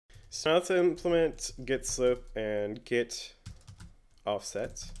So now let's implement get slope and get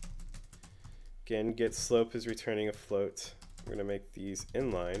offset. Again, get slope is returning a float. We're going to make these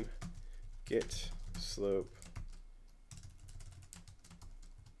inline. Get slope.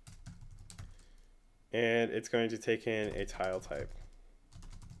 And it's going to take in a tile type.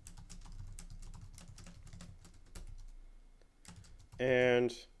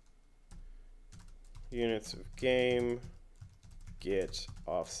 And units of game get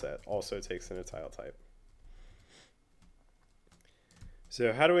offset also takes in a tile type.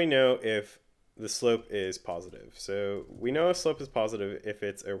 So how do we know if the slope is positive? So we know a slope is positive if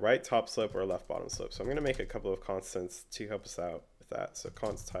it's a right top slope or a left bottom slope. So I'm going to make a couple of constants to help us out with that. So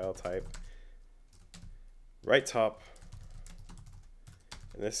const tile type, right top,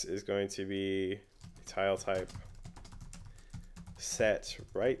 and this is going to be a tile type set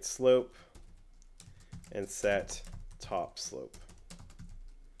right slope and set top slope.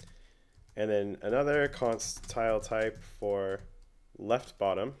 And then another const tile type for left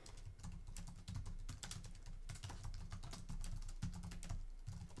bottom,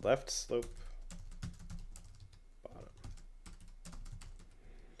 left slope, bottom.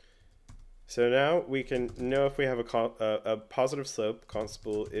 So now we can know if we have a positive slope, const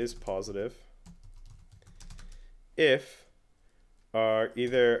bool is positive, if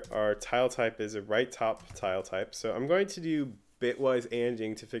either our tile type is a right top tile type. So I'm going to do bitwise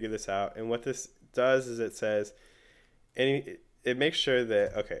anding to figure this out. And what this does is it says, it makes sure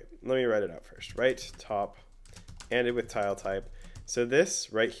that, okay, let me write it out first. Right top anded with tile type. So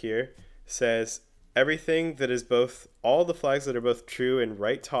this right here says everything that is both, all the flags that are both true in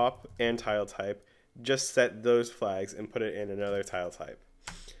right top and tile type, just set those flags and put it in another tile type.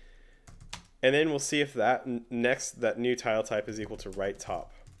 And then we'll see if that new tile type is equal to right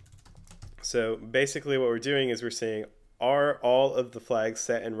top. So basically what we're doing is we're saying, are all of the flags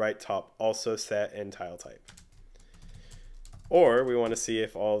set in right top also set in tile type? Or we want to see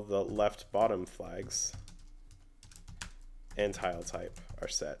if all of the left bottom flags and tile type are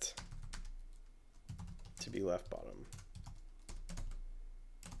set to be left bottom.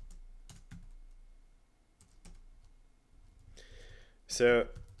 So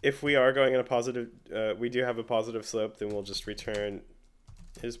if we are going in a positive, we do have a positive slope, then we'll just return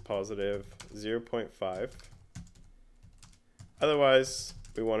is positive 0.5. Otherwise,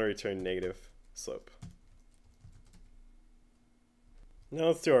 we want to return negative slope. Now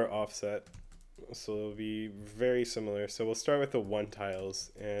let's do our offset. So it'll be very similar. So we'll start with the 1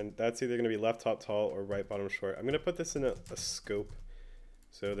 tiles, and that's either going to be left top tall or right bottom short. I'm going to put this in a scope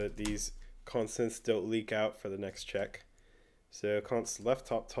so that these constants don't leak out for the next check. So const left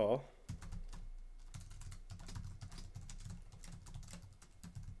top tall.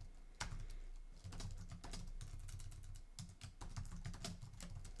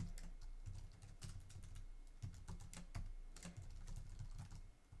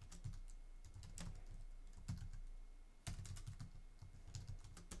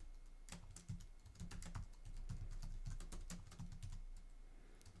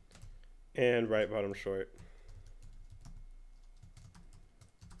 And right bottom short.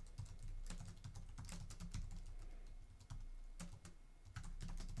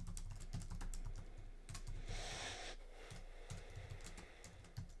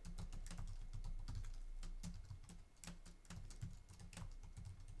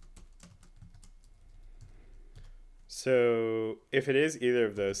 So if it is either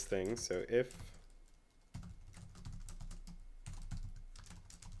of those things, so if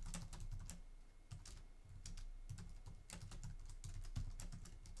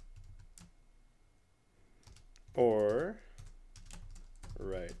or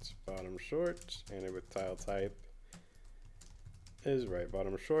right bottom short and with tile type is right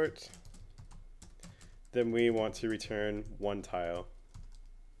bottom short, then we want to return 1 tile.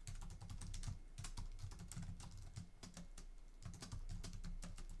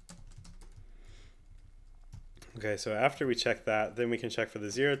 Okay, so after we check that, then we can check for the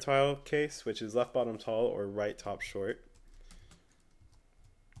 0 tile case, which is left bottom tall or right top short.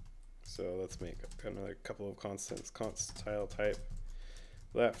 So let's make another couple of constants. Const tile type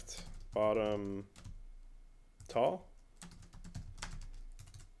left bottom tall.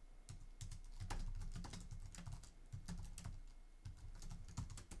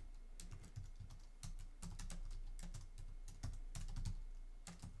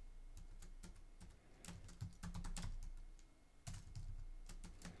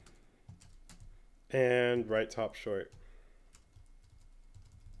 And right top short.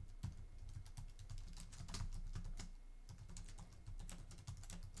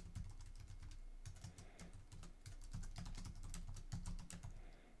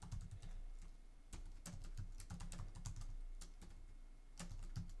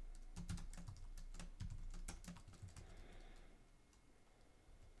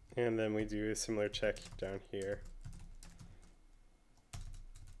 And then we do a similar check down here.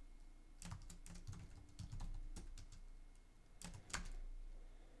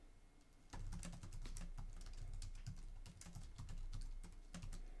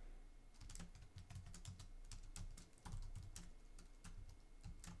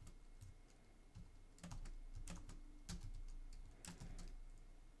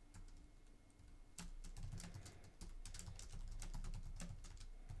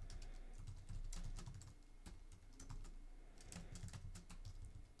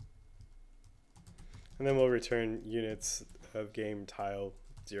 And then we'll return units of game tile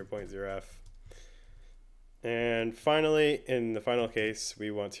 0.0f. And finally, in the final case,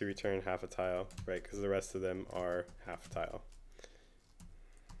 we want to return half a tile, right? Because the rest of them are half a tile.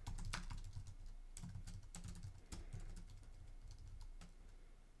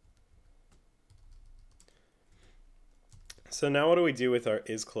 So now what do we do with our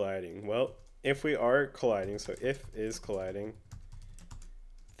is colliding? Well, if we are colliding, so if is colliding,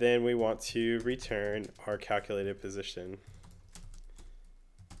 then we want to return our calculated position.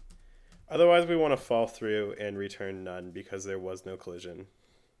 Otherwise, we want to fall through and return none because there was no collision.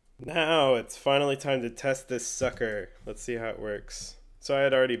 Now it's finally time to test this sucker. Let's see how it works. So I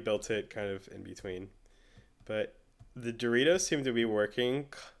had already built it kind of in between, but the Doritos seem to be working.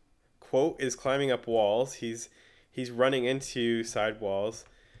 Quote is climbing up walls. He's running into side walls.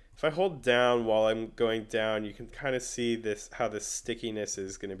 If I hold down while I'm going down, you can kind of see this, how this stickiness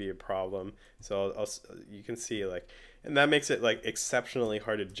is going to be a problem. So you can see like, and that makes it like exceptionally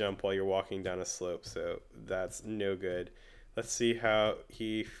hard to jump while you're walking down a slope. So that's no good. Let's see how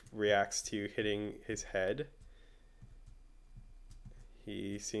he reacts to hitting his head.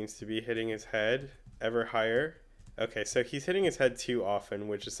 He seems to be hitting his head ever higher. Okay, so he's hitting his head too often,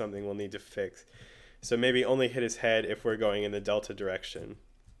 which is something we'll need to fix. So maybe only hit his head if we're going in the delta direction.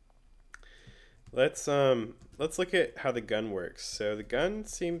 Let's look at how the gun works. So the gun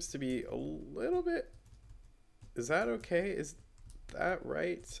seems to be a little bit, is that okay? Is that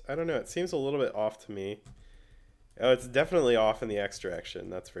right? I don't know. It seems a little bit off to me. Oh, it's definitely off in the X direction,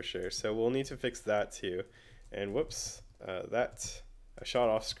 that's for sure. So we'll need to fix that too. And whoops, that I shot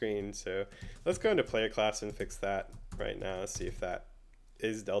off screen. So let's go into player class and fix that right now. Let's see if that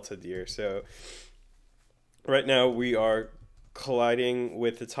is delta deer. So right now we are colliding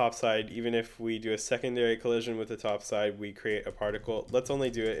with the top side. Even if we do a secondary collision with the top side, we create a particle. Let's only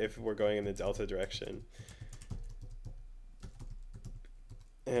do it if we're going in the delta direction.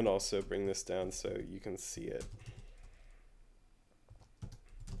 And also bring this down so you can see it.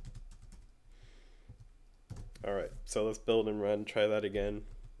 All right, so let's build and run, try that again.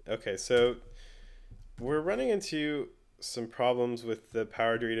 Okay, so we're running into some problems with the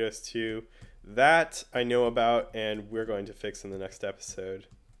Power Doritos 2. That I know about, and we're going to fix in the next episode,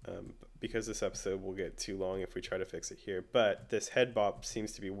 because this episode will get too long if we try to fix it here. But this head bop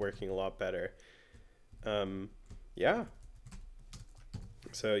seems to be working a lot better. Yeah.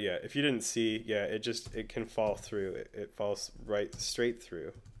 So yeah, if you didn't see, yeah, it can fall through. It falls right straight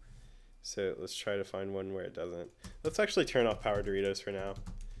through. So let's try to find one where it doesn't. Let's actually turn off Power Doritos for now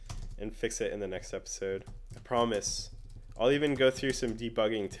and fix it in the next episode. I promise. I'll even go through some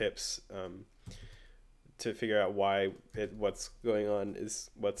debugging tips to figure out why what's going on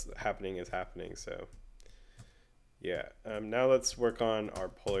is what's happening is happening. So yeah, now let's work on our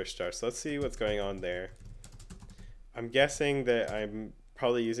polar star. So let's see what's going on there. I'm guessing that I'm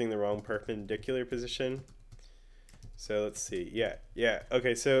probably using the wrong perpendicular position. So let's see. Yeah.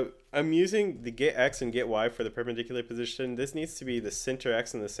 Okay, so I'm using the get x and get y for the perpendicular position. This needs to be the center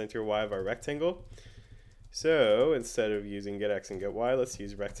x and the center y of our rectangle. So instead of using get x and get y, let's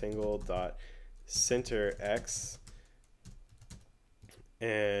use rectangle dot center x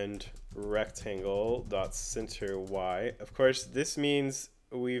and rectangle dot center y. Of course, this means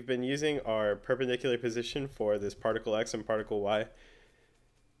we've been using our perpendicular position for this particle x and particle y.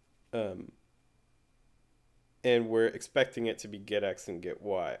 And we're expecting it to be get x and get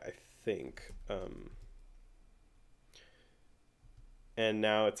y, I think. And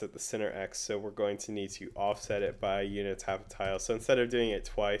now it's at the center x, so we're going to need to offset it by units half a tile. So instead of doing it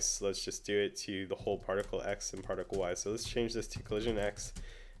twice, let's just do it to the whole particle x and particle y. So let's change this to collision x,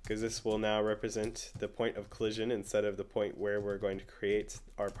 because this will now represent the point of collision instead of the point where we're going to create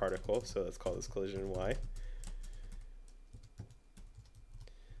our particle. So let's call this collision y.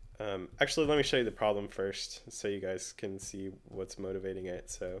 Actually, let me show you the problem first so you guys can see what's motivating it.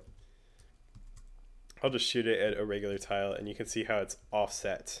 So I'll just shoot it at a regular tile, and you can see how it's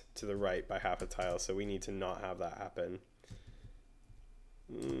offset to the right by half a tile. So we need to not have that happen.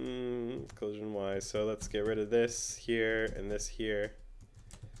 Collision y. So let's get rid of this here and this here.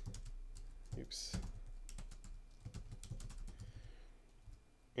 Oops.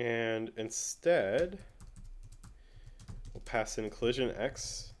 And instead, we'll pass in collision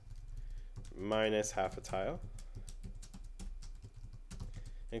x minus half a tile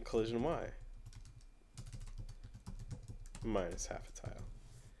and collision y minus half a tile.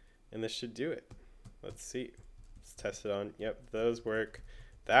 And this should do it. Let's see. Let's test it on. Yep, those work.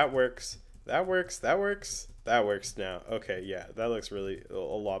 That works. That works. That works. That works now. Okay, yeah, that looks really a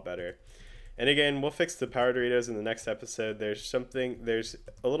lot better. And again, we'll fix the power Doritos in the next episode. There's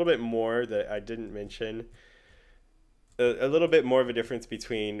a little bit more that I didn't mention. A little bit more of a difference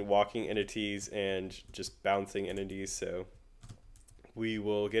between walking entities and just bouncing entities. So we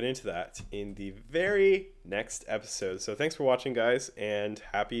will get into that in the very next episode. So thanks for watching, guys, and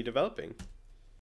happy developing.